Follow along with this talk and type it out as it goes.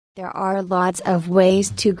There are lots of ways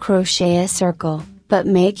to crochet a circle, but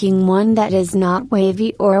making one that is not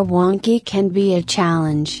wavy or wonky can be a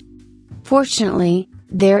challenge. Fortunately,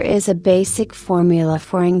 there is a basic formula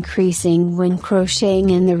for increasing when crocheting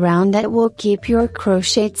in the round that will keep your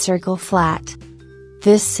crocheted circle flat.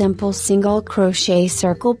 This simple single crochet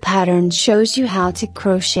circle pattern shows you how to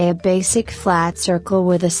crochet a basic flat circle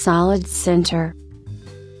with a solid center.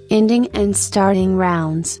 Ending and starting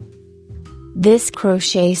rounds. This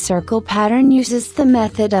crochet circle pattern uses the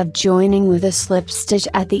method of joining with a slip stitch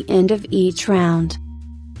at the end of each round.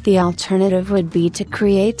 The alternative would be to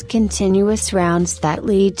create continuous rounds that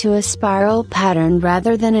lead to a spiral pattern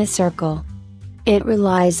rather than a circle. It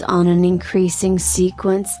relies on an increasing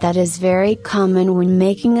sequence that is very common when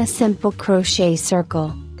making a simple crochet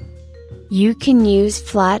circle. You can use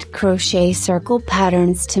flat crochet circle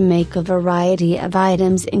patterns to make a variety of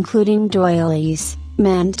items including doilies,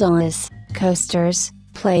 mandalas, coasters,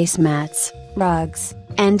 placemats, rugs,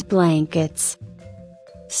 and blankets.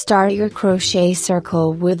 Start your crochet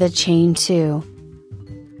circle with a chain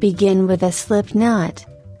 2. Begin with a slip knot.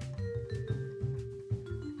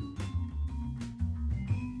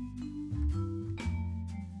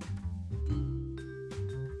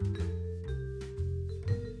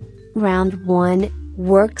 Round 1,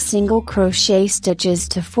 work single crochet stitches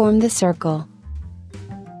to form the circle.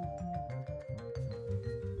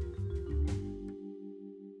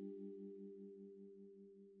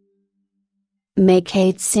 Make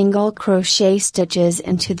 8 single crochet stitches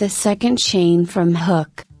into the second chain from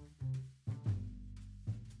hook.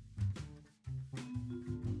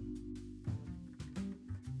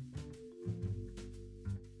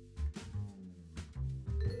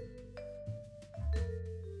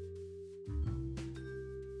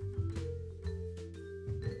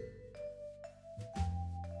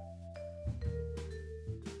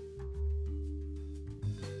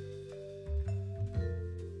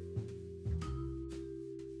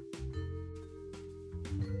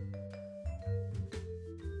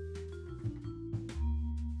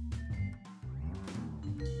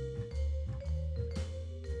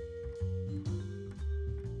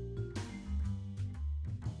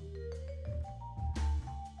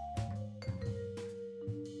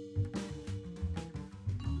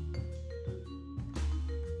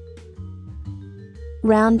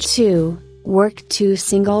 Round 2, work 2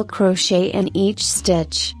 single crochet in each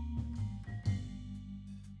stitch.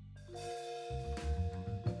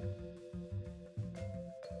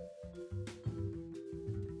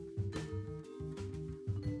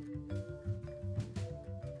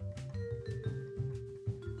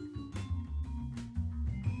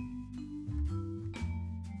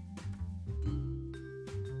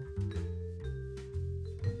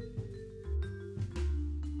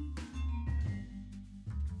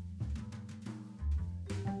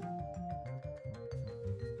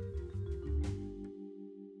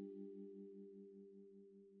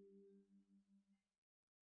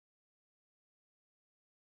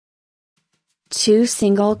 Two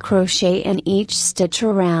single crochet in each stitch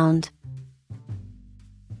around.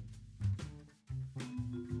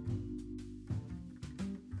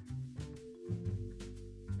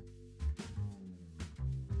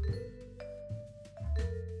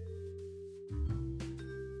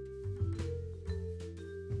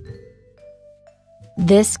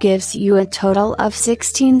 This gives you a total of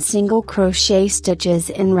 16 single crochet stitches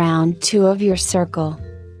in round 2 of your circle.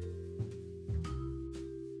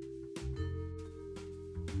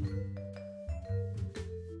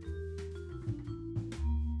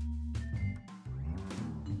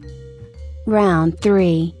 Round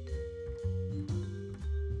 3.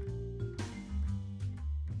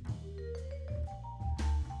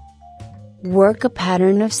 Work a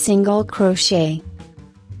pattern of single crochet.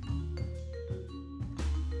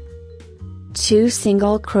 2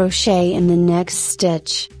 single crochet in the next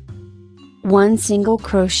stitch. 1 single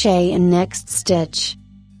crochet in next stitch.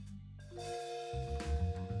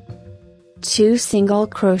 2 single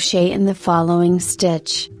crochet in the following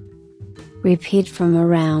stitch. Repeat from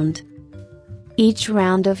around. Each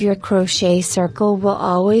round of your crochet circle will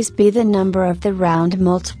always be the number of the round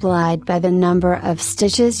multiplied by the number of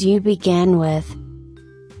stitches you began with.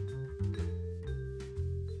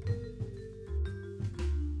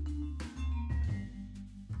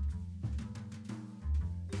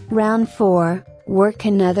 Round 4, work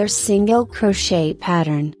another single crochet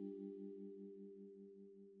pattern.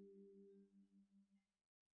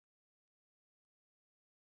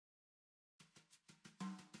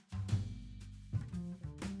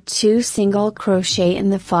 Two single crochet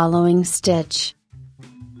in the following stitch.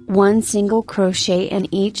 1 single crochet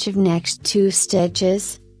in each of next 2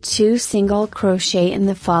 stitches, 2 single crochet in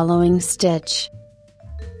the following stitch.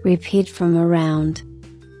 Repeat from around.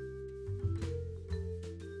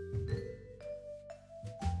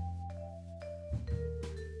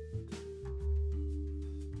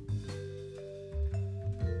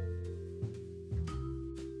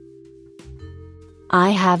 I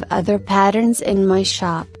have other patterns in my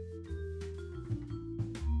shop,